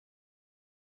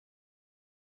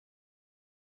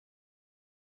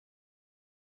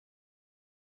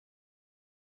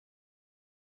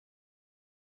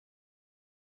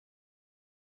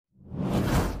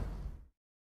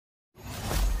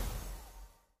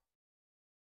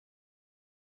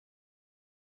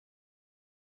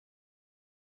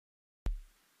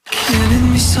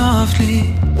softly,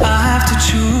 I have to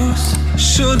choose.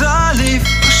 Should I leave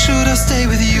or should I stay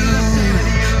with you?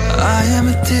 I am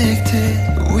addicted,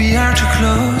 we are too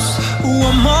close.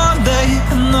 One more day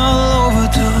and I'll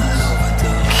overdose.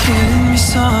 Killing me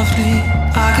softly,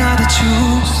 I gotta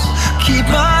choose. Keep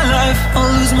my life or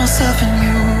lose myself in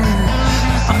you.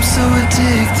 I'm so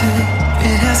addicted,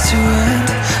 it has to end.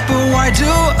 But why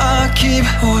do I keep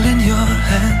holding your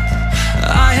hand?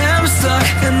 I am stuck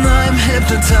and I'm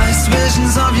hypnotized.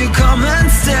 Visions of you come and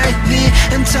stay the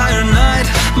entire night.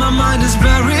 My mind is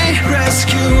buried,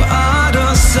 rescue out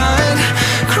of sight.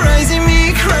 Crazy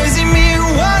me,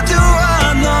 what do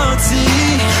I not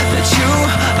see? That you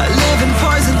are living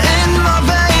poison in my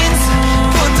veins.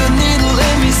 Put the needle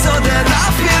in me so that I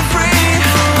feel free.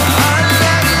 I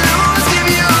let loose, give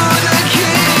you the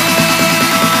key.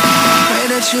 Pray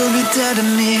that you'll be dead to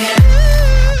me.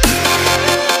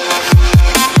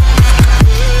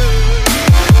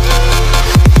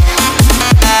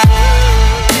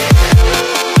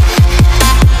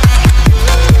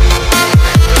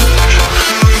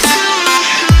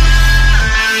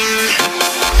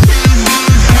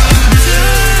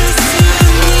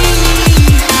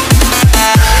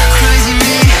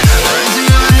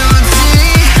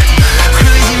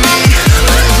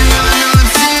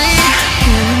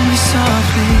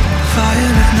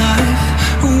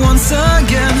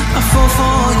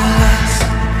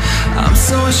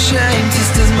 Ashamed,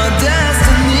 this is my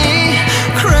destiny.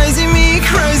 Crazy me,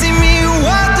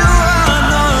 what do I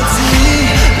not see?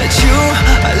 That you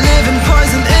are living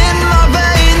poison in my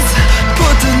veins.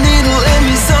 Put the needle in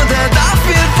me so that I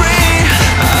feel free.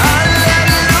 I let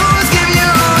loose, give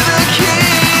you the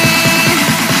key.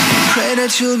 Pray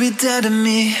that you'll be dead to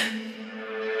me.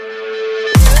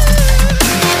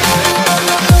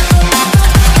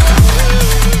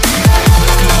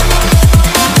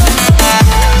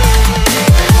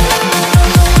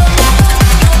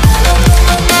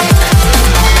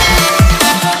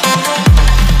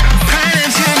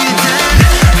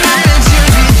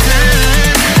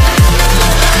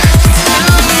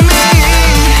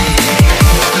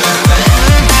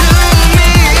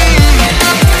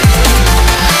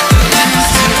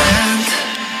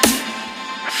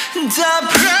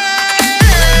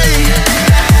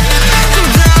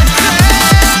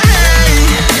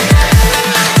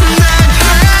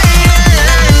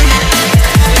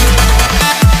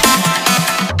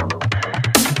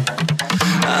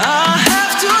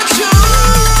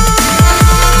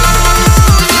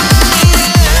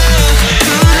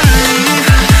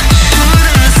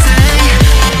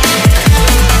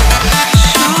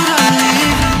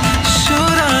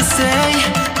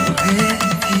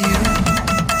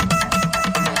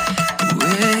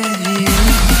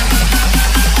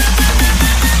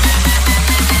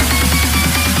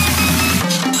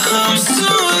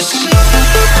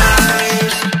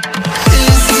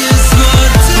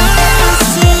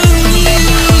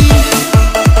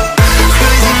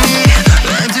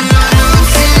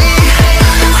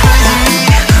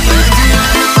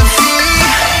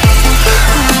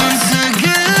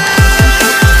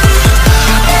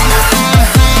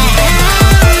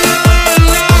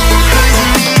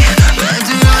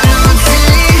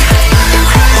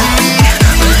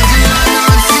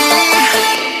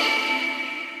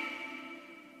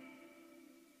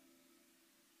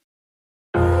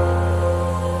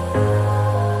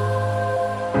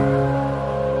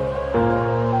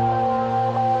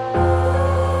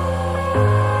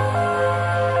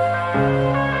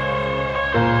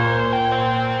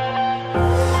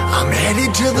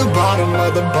 To the bottom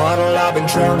of the bottle, I've been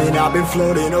drowning, I've been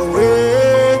floating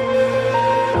away.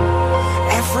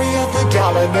 Every other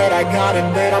dollar that I got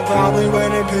in bed, I probably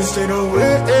went and pissed it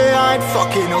away. I ain't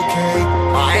fucking okay,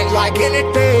 I ain't liking it,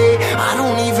 babe. I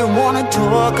don't even wanna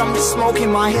talk, I'm just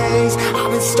smoking my haze. I've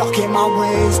been stuck in my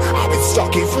ways, I've been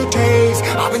stuck in for days.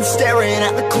 I've been staring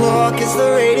at the clock as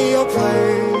the radio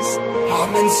plays.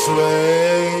 I'm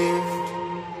enslaved.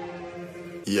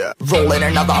 Yeah, rolling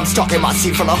another, I'm stuck in my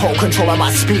seat from the whole control of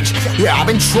my speech. Yeah, I've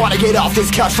been trying to get off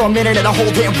this couch for a minute and a whole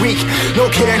damn week.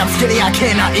 No kidding, I'm skinny, I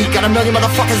cannot eat. Got a million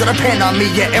motherfuckers that depend on me.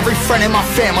 Yeah, every friend in my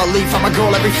family, from a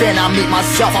girl, every fan I meet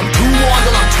myself. I'm too on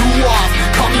till I'm too off.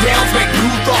 Come down to make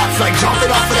new thoughts, like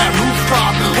jumping off of that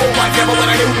rooftop. Whole life never when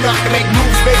I knew not to make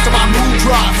moves based on my mood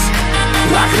drops.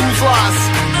 Like who's lost?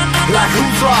 Like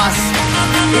who's lost?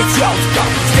 It's yo,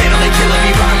 steadily killing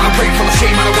me, running my brain full of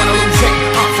shame. I don't wanna lose it.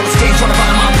 Full of stage, trying to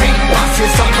find my pain. Watch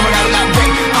this sun coming out of that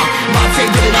rain. My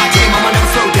fate really not game. I'ma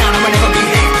never slow down. I'ma never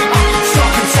behave.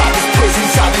 Stuck inside this prison,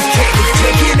 inside this cage. It's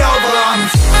taking over.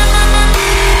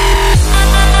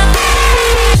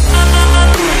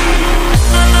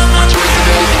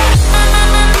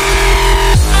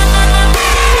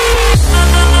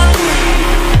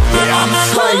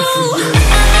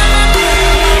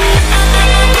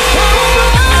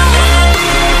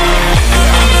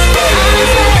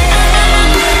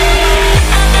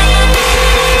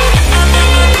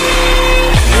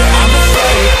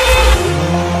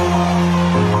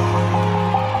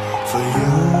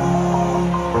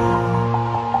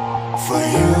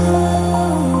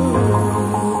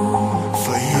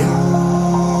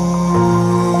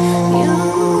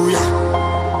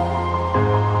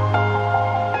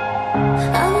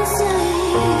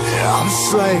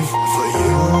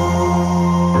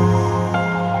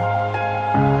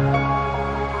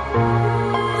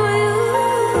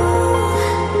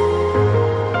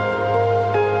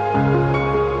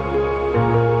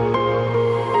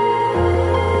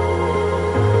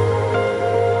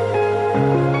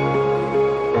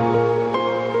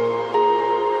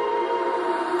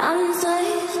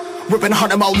 Ripping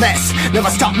harder, more less. Never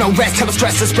stop, no rest. Till the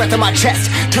stress is breath in my chest.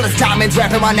 Till it's diamonds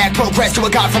wrapping my neck. Progress to a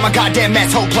god from a goddamn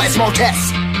mess. Hopeless, more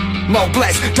tests, more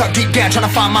blessed. Dug deep down trying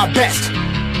to find my best.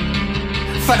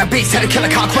 Find a beast, had to kill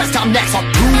a conquest. I'm next. I'm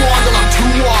too on till I'm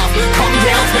too off. Calm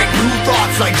down, make new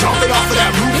thoughts. Like jumping off of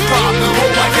that rooftop.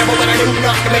 Hold my camera when I do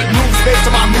not to make moves based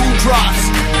on my mood drops.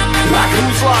 Like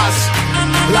who's lost?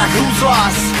 Like who's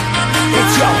lost?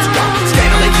 It's yours.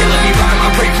 Steadily killing me, running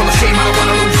my brain full of shame. I don't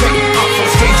wanna lose it. Full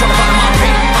of stage, trying to find my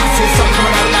pain. I see something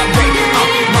coming out of that rain.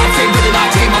 My team, really my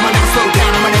team. I'ma never slow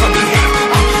down, I'ma never behave.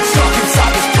 Stuck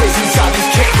inside this prison, inside this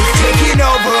cage. It's taking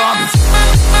over.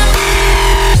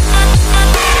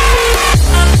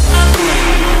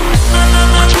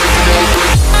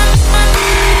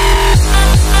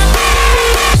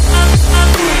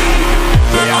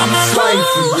 Yeah, I'm a slave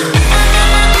for you.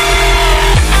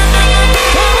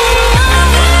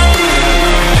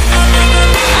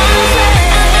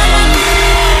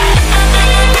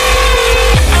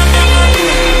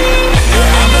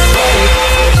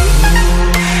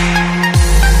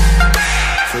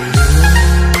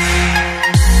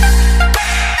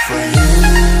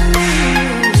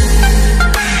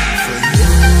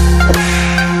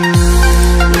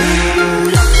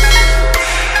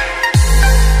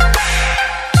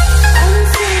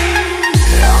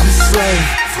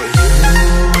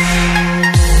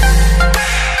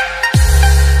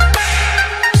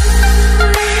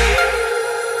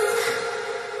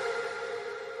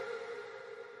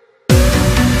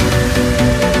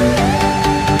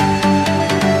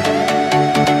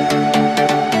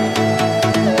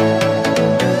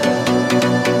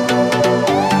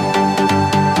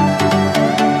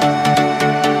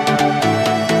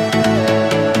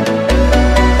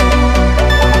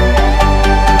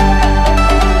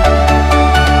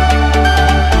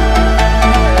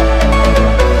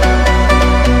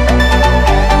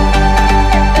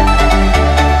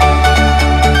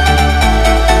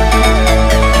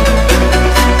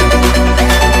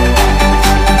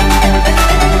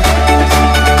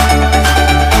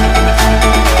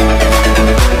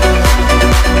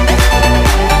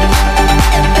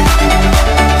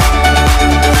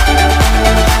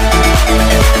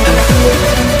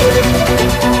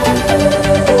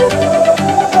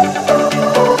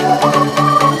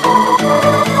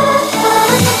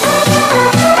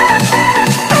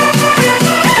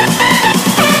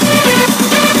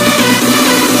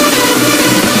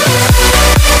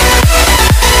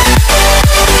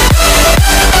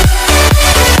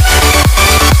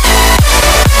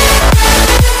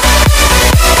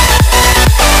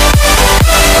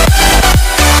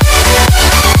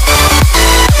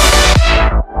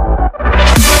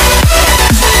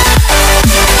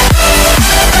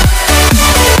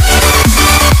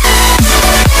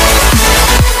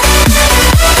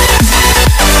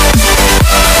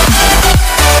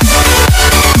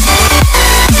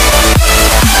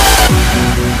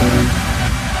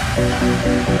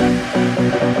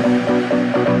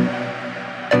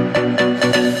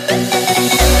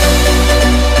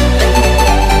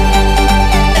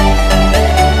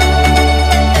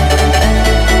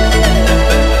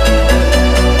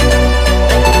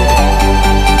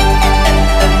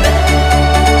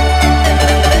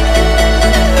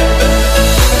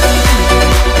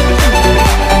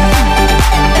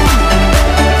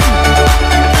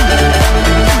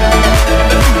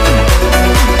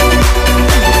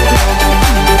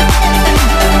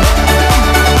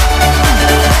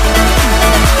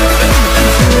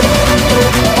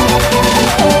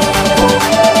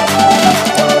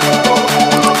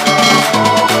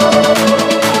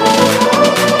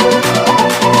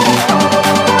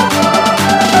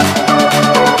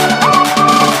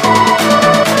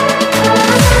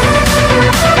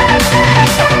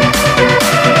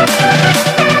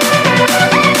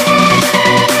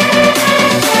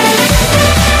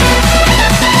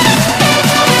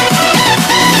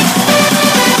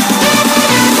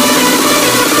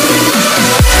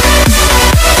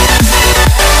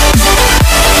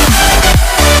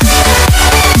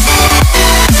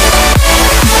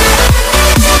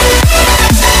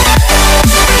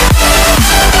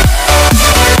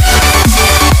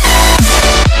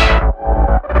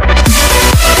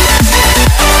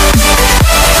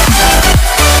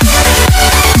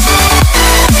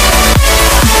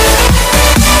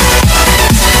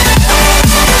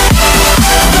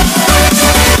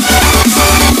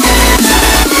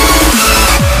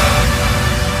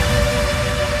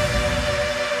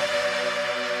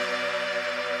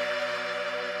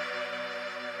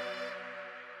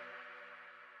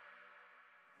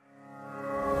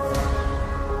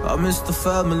 miss the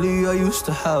family I used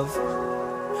to have.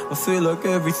 I feel like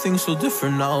everything's so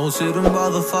different now. Sitting by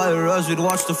the fire as we'd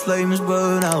watch the flames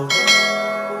burn out.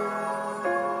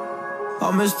 I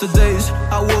miss the days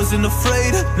I wasn't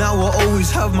afraid. Now I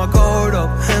always have my guard up,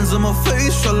 hands on my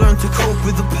face. I learned to cope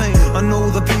with the pain. I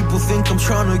know that people think I'm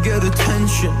trying to get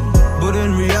attention, but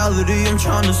in reality I'm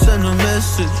trying to send a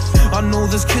message. I know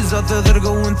there's kids out there that are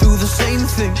going through the same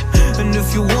thing, and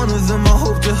if you're one of them, I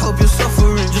hope to help your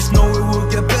suffering. Just know it will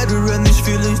get better, and these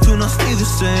feelings do not stay the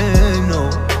same. No,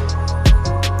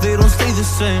 they don't stay the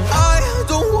same. I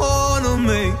don't wanna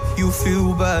make you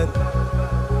feel bad,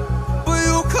 but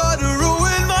you kinda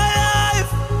ruined my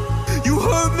life. You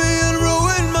hurt me and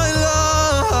ruined my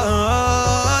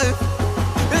life,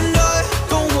 and I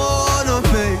don't wanna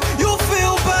make you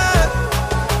feel bad,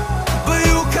 but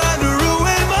you kinda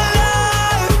ruined my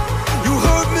life. You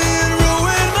hurt me and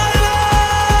ruined my life.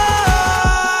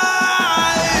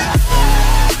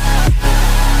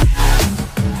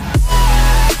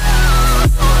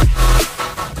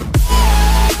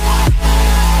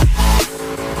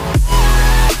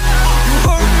 You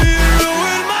hurt me and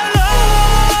ruined my life.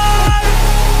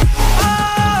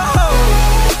 Oh.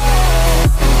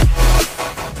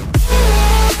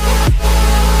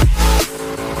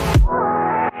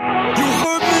 You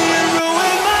hurt me and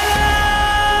ruined my life.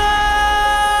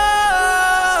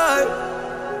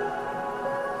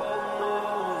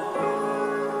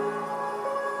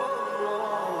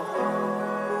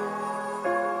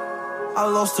 I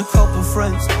lost a couple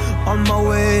friends on my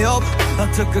way up. I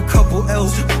took a couple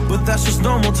L's, but that's just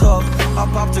normal talk. I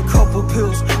popped a couple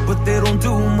pills, but they don't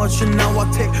do much, and now I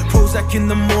take Prozac in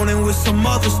the morning with some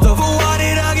other stuff. But why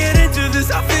did I get into this?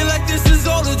 I feel like this is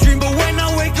all a dream, but when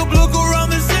I wake up, look around,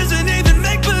 this isn't even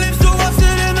make-believe. So I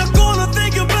sit in a corner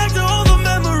thinking back to all the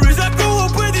memories. I grew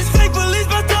up with these fake beliefs,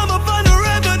 by the time I find a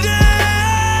remedy.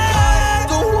 I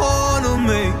don't wanna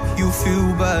make you feel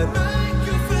bad,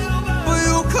 but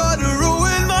you kinda